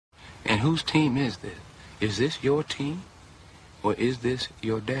And whose team is this? Is this your team? Or is this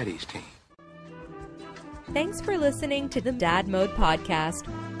your daddy's team? Thanks for listening to the Dad Mode Podcast,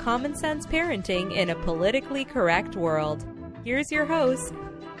 common sense parenting in a politically correct world. Here's your host,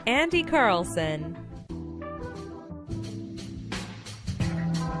 Andy Carlson.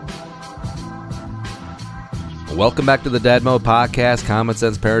 Welcome back to the Dad Mode Podcast, common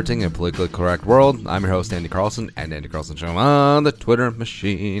sense parenting in a politically correct world. I'm your host, Andy Carlson, and Andy Carlson Show on the Twitter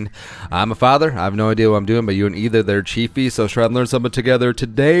machine. I'm a father. I have no idea what I'm doing, but you and either they're chiefy, so let's try and learn something together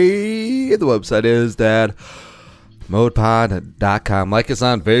today. The website is dadmodepod.com. Like us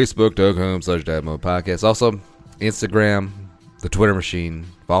on Facebook.com/dadmodepodcast. Also, Instagram, the Twitter machine.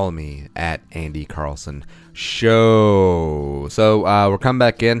 Follow me at Andy Carlson Show. So we're coming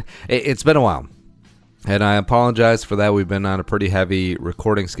back in. It's been a while. And I apologize for that. We've been on a pretty heavy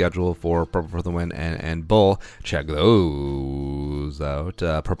recording schedule for Purple for the Win and Bull. Check those out.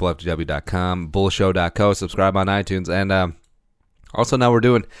 PurpleFTW.com, bullshow.co. Subscribe on iTunes. And also now we're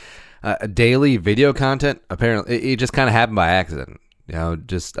doing daily video content. Apparently, it just kind of happened by accident. You know,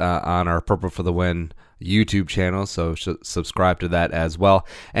 just on our Purple for the Win YouTube channel. So subscribe to that as well.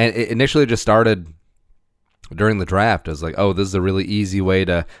 And it initially just started during the draft. I was like, oh, this is a really easy way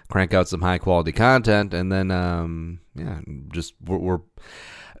to crank out some high quality content. And then, we're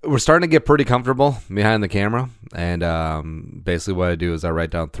starting to get pretty comfortable behind the camera. And basically what I do is I write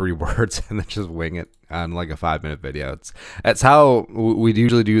down 3 words and then just wing it on like a 5-minute video. That's how we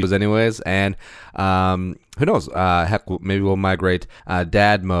usually do this anyways. And who knows? Heck, maybe we'll migrate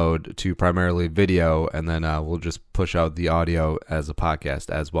Dad Mode to primarily video, and then we'll just push out the audio as a podcast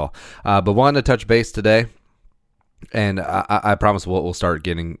as well. But wanted to touch base today. And I promise we'll start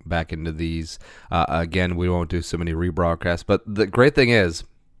getting back into these. Again, we won't do so many rebroadcasts. But the great thing is,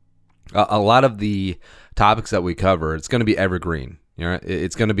 a lot of the topics that we cover, it's going to be evergreen. You know,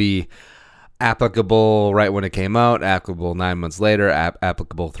 it's going to be applicable right when it came out, applicable 9 months later,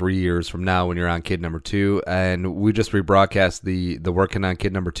 applicable 3 years from now when you're on kid number 2. And we just rebroadcast the Working on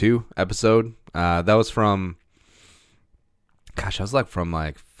Kid Number 2 episode. That was from... Gosh, I was from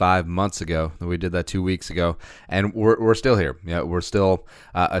 5 months ago. We did that 2 weeks ago, and we're still here. Yeah, we're still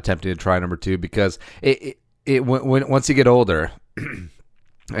attempting to try number 2 because once you get older,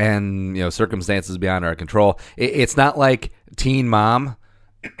 and circumstances beyond our control, it's not like Teen Mom.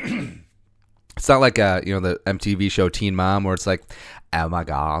 It's not like the MTV show Teen Mom where it's like, oh my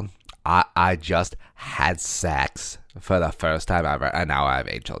god, I just had sex for the first time ever, and now I have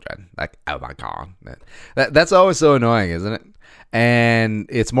 8 children. Like, oh my god, that's always so annoying, isn't it? And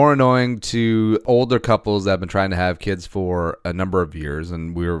it's more annoying to older couples that have been trying to have kids for a number of years,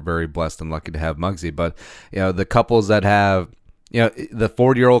 and we were very blessed and lucky to have Mugsy. But the couples that have, the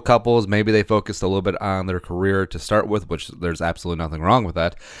 40-year-old couples, maybe they focused a little bit on their career to start with, which there's absolutely nothing wrong with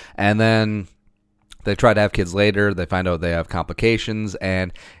that, and then they try to have kids later. They find out they have complications,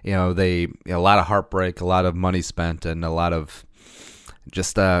 and a lot of heartbreak, a lot of money spent, and a lot of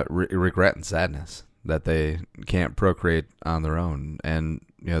just regret and sadness that they can't procreate on their own. And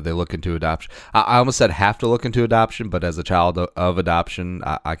they look into adoption. I almost said have to look into adoption, but as a child of adoption,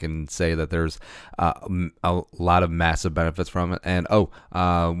 I can say that there's a lot of massive benefits from it. And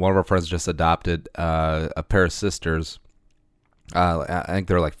one of our friends just adopted a pair of sisters. I think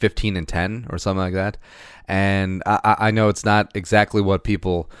they're 15 and 10 or something like that. And I know it's not exactly what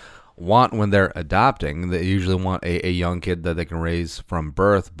people want when they're adopting. They usually want a young kid that they can raise from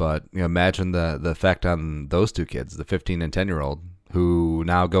birth. But imagine the effect on those 2 kids, the 15 and 10-year-old, who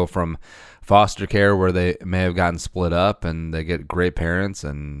now go from foster care where they may have gotten split up and they get great parents.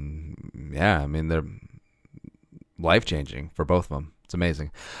 And yeah, I mean, they're life-changing for both of them. It's amazing.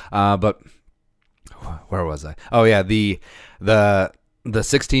 But where was I? Oh yeah, the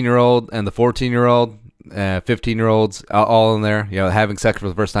 16-year-old and the 14-year-old, 15-year-olds, all in there, having sex for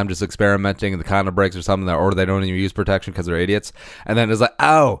the first time, just experimenting, and the condom breaks or something, or they don't even use protection because they're idiots. And then it's like,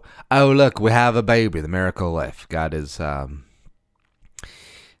 oh, look, we have a baby, the miracle of life. God is, he's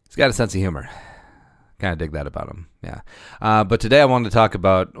got a sense of humor. Kind of dig that about him, yeah. But today I wanted to talk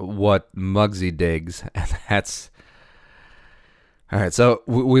about what Mugsy digs, and that's... All right, so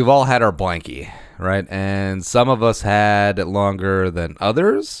we've all had our Blankie, right? And some of us had it longer than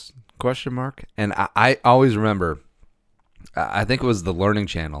others, ? And I always remember, I think it was the Learning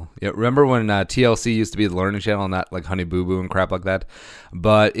Channel. Remember when TLC used to be the Learning Channel, not like Honey Boo Boo and crap like that?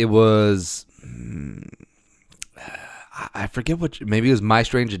 But it was, I forget what, maybe it was My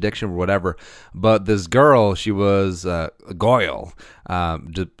Strange Addiction or whatever. But this girl, she was Goyle.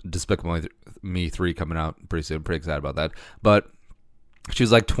 Despicable Me 3 coming out pretty soon. Pretty excited about that. But she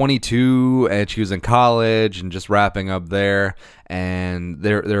was like 22 and she was in college and just wrapping up there, and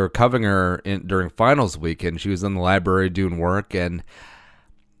they were covering her during finals week, and she was in the library doing work, and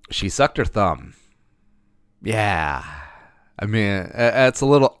she sucked her thumb. Yeah. I mean, it's a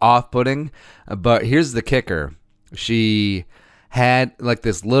little off-putting, but here's the kicker. She had like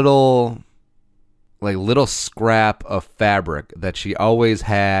this little scrap of fabric that she always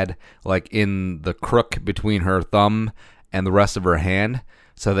had like in the crook between her thumb and the rest of her hand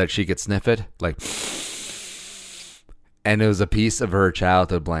so that she could sniff it, like, and it was a piece of her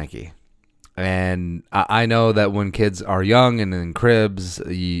childhood blankie. And I know that when kids are young and in cribs,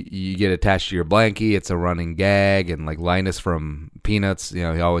 you get attached to your blankie. It's a running gag, and like Linus from Peanuts, he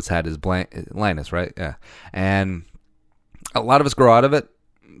always had his Linus, right? Yeah. And a lot of us grow out of it,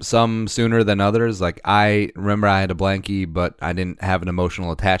 some sooner than others. Like I remember I had a blankie, but I didn't have an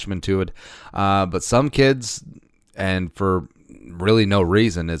emotional attachment to it. But some kids, and for really no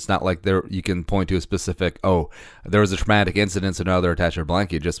reason, it's not like you can point to a specific, there was a traumatic incident, so now they're attached to a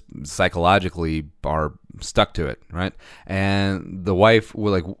blanket. Just psychologically are stuck to it, right? And the wife,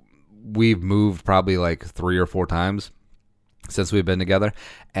 we've moved probably like 3 or 4 times since we've been together,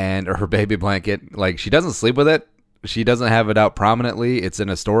 and her baby blanket, like, she doesn't sleep with it. She doesn't have it out prominently. It's in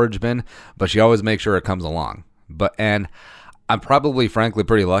a storage bin, but she always makes sure it comes along. And I'm probably, frankly,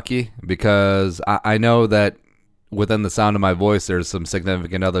 pretty lucky, because I know that within the sound of my voice, there's some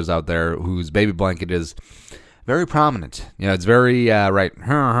significant others out there whose baby blanket is very prominent. It's very right.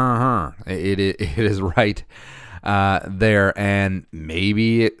 It is right there, and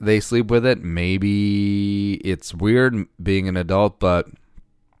maybe they sleep with it. Maybe it's weird being an adult, but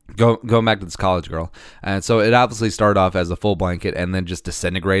going back to this college girl. And so it obviously started off as a full blanket and then just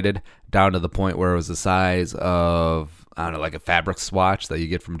disintegrated down to the point where it was the size of, I don't know, like a fabric swatch that you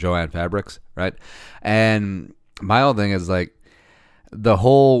get from Joann Fabrics, right? And my whole thing is like the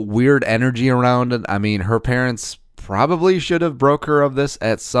whole weird energy around it. I mean, her parents probably should have broke her of this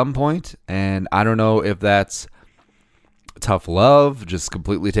at some point, and I don't know if that's tough love, just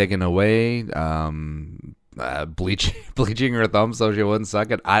completely taken away, bleaching her thumb so she wouldn't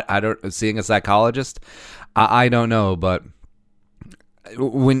suck it. I don't, seeing a psychologist, I don't know, but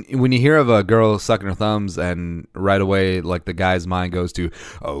when you hear of a girl sucking her thumbs, and right away, like, the guy's mind goes to,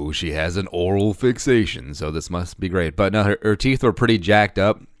 she has an oral fixation, so this must be great. But no, her teeth were pretty jacked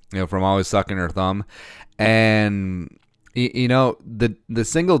up, from always sucking her thumb. And the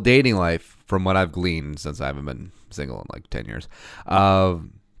single dating life, from what I've gleaned since I haven't been single in like 10 years,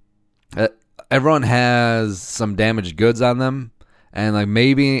 everyone has some damaged goods on them, and like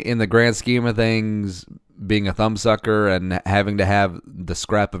maybe in the grand scheme of things, being a thumbsucker and having to have the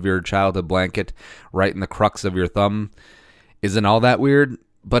scrap of your childhood blanket right in the crux of your thumb isn't all that weird,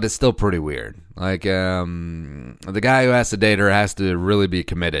 but it's still pretty weird. Like, the guy who has to date her has to really be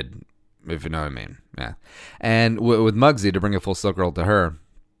committed, if you know what I mean. Yeah. And with Mugsy, to bring a full circle to her,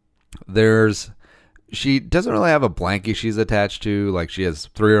 she doesn't really have a blankie she's attached to. Like, she has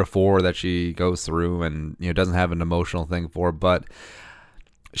 3 or 4 that she goes through and, doesn't have an emotional thing for, but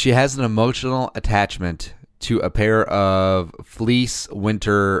she has an emotional attachment to a pair of fleece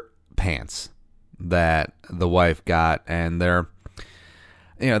winter pants that the wife got, and they're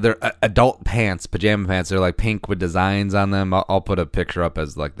adult pants, pajama pants. They're like pink with designs on them. I'll put a picture up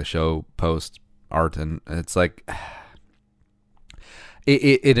as like the show post art, and it's like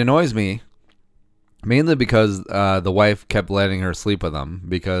it annoys me. Mainly because the wife kept letting her sleep with him,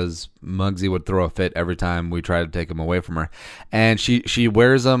 because Mugsy would throw a fit every time we tried to take him away from her. And she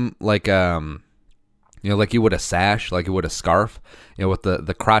wears them like, like you would a sash, like you would a scarf, with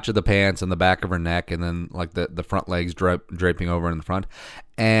the crotch of the pants and the back of her neck, and then like the front legs draping over in the front.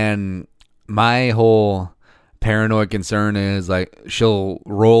 And my whole paranoid concern is like she'll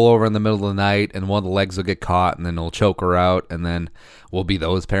roll over in the middle of the night and one of the legs will get caught and then it'll choke her out, and then we'll be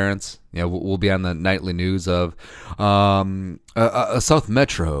those parents. We'll be on the nightly news of a South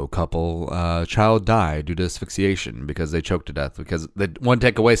Metro couple, child died due to asphyxiation because they choked to death because they wouldn't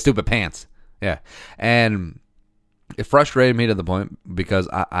take away stupid pants. Yeah. And it frustrated me to the point because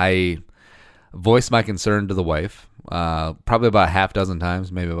I voiced my concern to the wife, probably about half dozen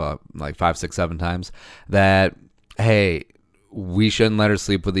times, maybe about like 5, 6, 7 times, that, hey, we shouldn't let her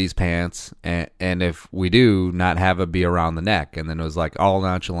sleep with these pants, and if we do, not have it be around the neck. And then it was like all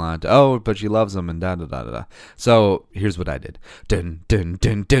nonchalant, but she loves them, and da-da-da-da-da. So here's what I did. Dun, dun,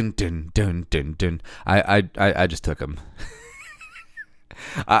 dun, dun, dun, dun, dun, dun. I just took them.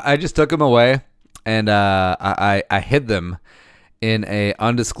 I just took them away, and I hid them in a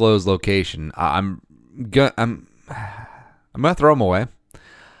undisclosed location. I'm gonna throw them away.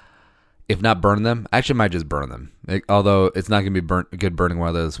 if not burn them. I actually might just burn them. Although it's not going to be good burning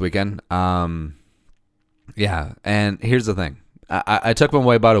weather this weekend. Yeah, and here's the thing. I took one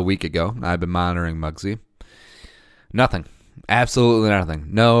away about a week ago. I've been monitoring Mugsy. Nothing. Absolutely nothing.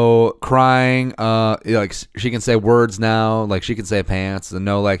 No crying. Like she can say words now. Like she can say pants, and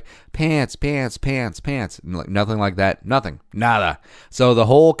no like pants, pants, pants, pants. And like nothing like that. Nothing. Nada. So the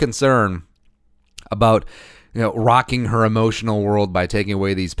whole concern about rocking her emotional world by taking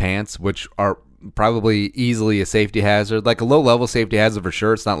away these pants, which are probably easily a safety hazard, like a low-level safety hazard for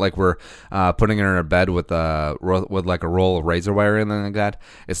sure. It's not like we're putting her in her bed with like a roll of razor wire or anything like that.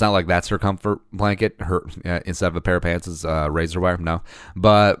 It's not like that's her comfort blanket. Her instead of a pair of pants is razor wire. No,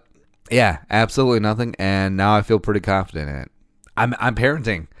 but yeah, absolutely nothing. And now I feel pretty confident in it. I'm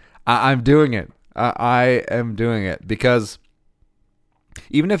parenting. I'm doing it. I am doing it because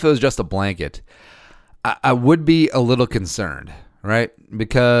even if it was just a blanket, I would be a little concerned, right?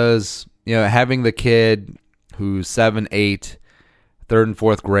 Because having the kid who's 7, 8, 3rd and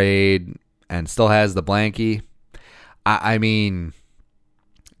 4th grade, and still has the Blankie. I mean,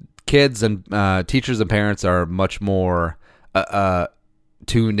 kids and teachers and parents are much more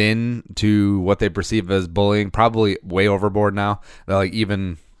tuned in to what they perceive as bullying. Probably way overboard now. Like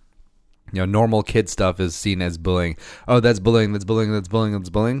even normal kid stuff is seen as bullying. Oh, that's bullying. That's bullying. That's bullying. That's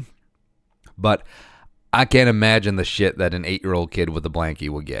bullying. But I can't imagine the shit that an 8-year-old kid with a Blankie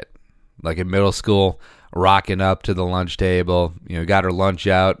will get. Like in middle school, rocking up to the lunch table, got her lunch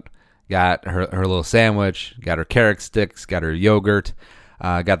out, got her little sandwich, got her carrot sticks, got her yogurt,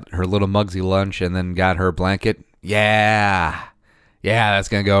 got her little Mugsy lunch, and then got her blanket. Yeah, that's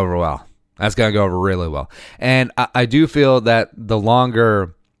going to go over well. That's going to go over really well. And I do feel that the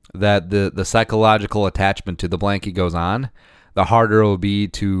longer that the psychological attachment to the Blankie goes on, the harder it will be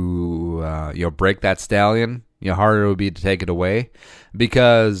to break that stallion. Harder it will be to take it away,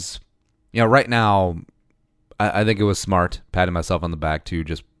 because right now, I think it was smart, patting myself on the back, to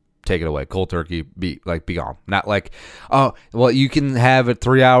just take it away, cold turkey, be gone. Not like, oh, well, you can have it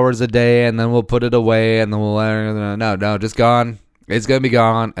 3 hours a day, and then we'll put it away, and then we'll no, just gone. It's gonna be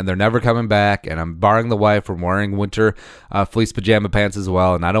gone, and they're never coming back. And I'm barring the wife from wearing winter fleece pajama pants as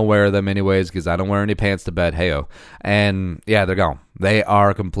well, and I don't wear them anyways because I don't wear any pants to bed. Heyo, and yeah, they're gone. They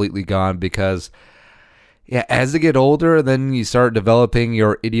are completely gone because. Yeah, as they get older, then you start developing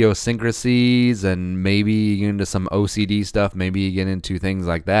your idiosyncrasies, and maybe you get into some OCD stuff. Maybe you get into things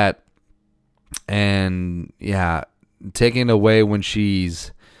like that. And yeah, taking it away when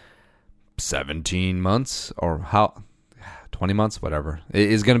she's 17 months or 20 months, whatever,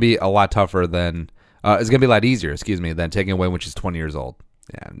 is going to be a lot tougher than, it's going to be a lot easier, than taking away when she's 20 years old.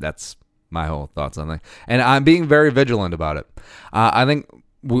 Yeah, that's my whole thoughts on that. And I'm being very vigilant about it. I think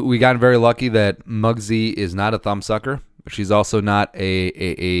we got very lucky that Mugsy is not a thumb sucker. She's also not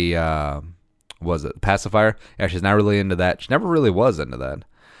a pacifier. Yeah, she's not really into that. She never really was into that.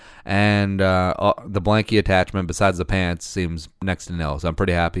 And the Blankie attachment, besides the pants, seems next to nil. So I'm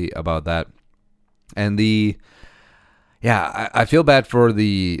pretty happy about that. And I feel bad for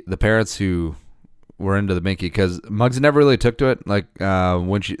the parents who were into the Blankie, because Mugsy never really took to it. Like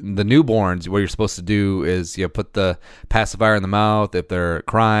when the newborns, what you're supposed to do is put the pacifier in the mouth if they're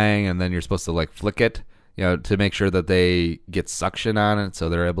crying, and then you're supposed to like flick it, to make sure that they get suction on it, so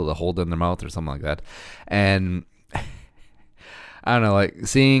they're able to hold it in their mouth or something like that. And I don't know, like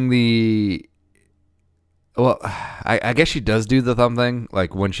seeing the. Well, I guess she does do the thumb thing,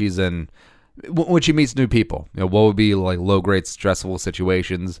 like when she meets new people. What would be like low-grade stressful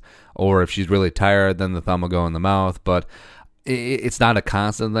situations, or if she's really tired, then the thumb will go in the mouth. But it's not a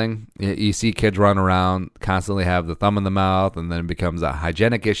constant thing. You see kids run around, constantly have the thumb in the mouth, and then it becomes a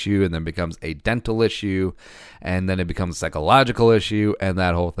hygienic issue, and then becomes a dental issue, and then it becomes a psychological issue, and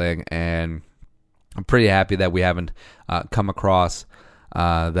that whole thing. And I'm pretty happy that we haven't come across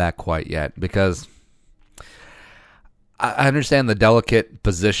that quite yet, because I understand the delicate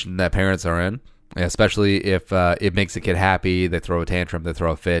position that parents are in, especially if it makes a kid happy. They throw a tantrum, they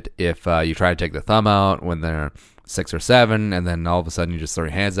throw a fit. If you try to take the thumb out when they're 6 or 7, and then all of a sudden you just throw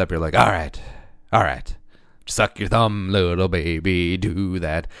your hands up, you're like, all right, suck your thumb, little baby, do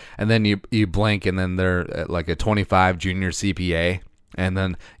that. And then you blink, and then they're at like a 25 junior CPA. And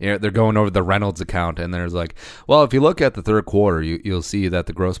then they're going over the Reynolds account, and there's like, well, if you look at the third quarter, you'll see that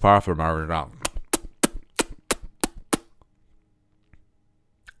the gross profit margin.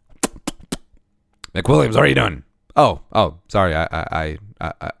 McWilliams, what are you doing? Oh, sorry. I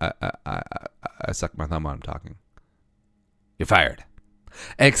sucked my thumb while I'm talking. You're fired.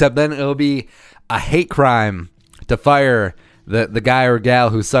 Except then it'll be a hate crime to fire the guy or gal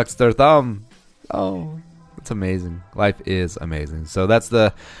who sucks their thumb. Oh, It's amazing. Life is amazing. So that's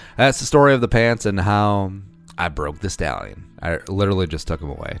the story of the pants and how I broke the stallion. I literally just took him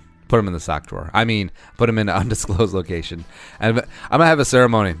away. Put him in the sock drawer. I mean, put him in an undisclosed location. And I'm going to have a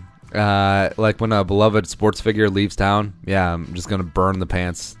ceremony. Like when a beloved sports figure leaves town. Yeah, I'm just going to burn the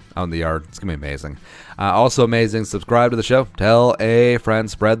pants out in the yard. It's going to be amazing. Also amazing, subscribe to the show. Tell a friend.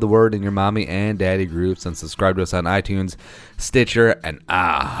 Spread the word in your mommy and daddy groups. And subscribe to us on iTunes, Stitcher, and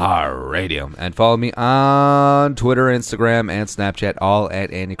iHeartRadio. And follow me on Twitter, Instagram, and Snapchat, all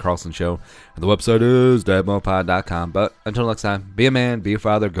at Andy Carlson Show. And the website is dadmodepod.com. But until next time, be a man, be a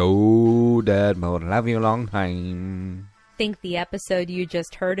father, go dad mode. Love you a long time. Think the episode you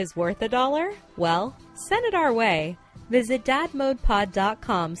just heard is worth $1? Well, send it our way. Visit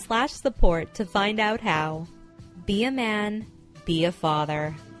dadmodepod.com/support to find out how. Be a man, be a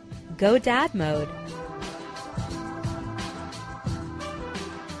father. Go dad mode.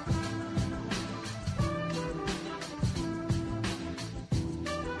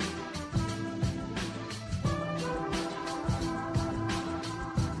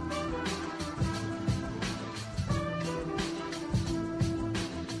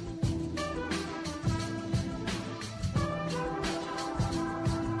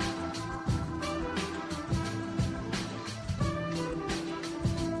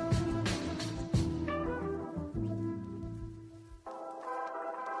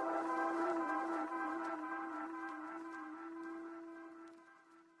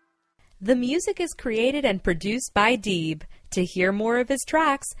 The music is created and produced by Deeb. To hear more of his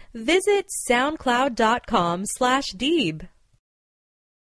tracks, visit soundcloud.com/Deeb.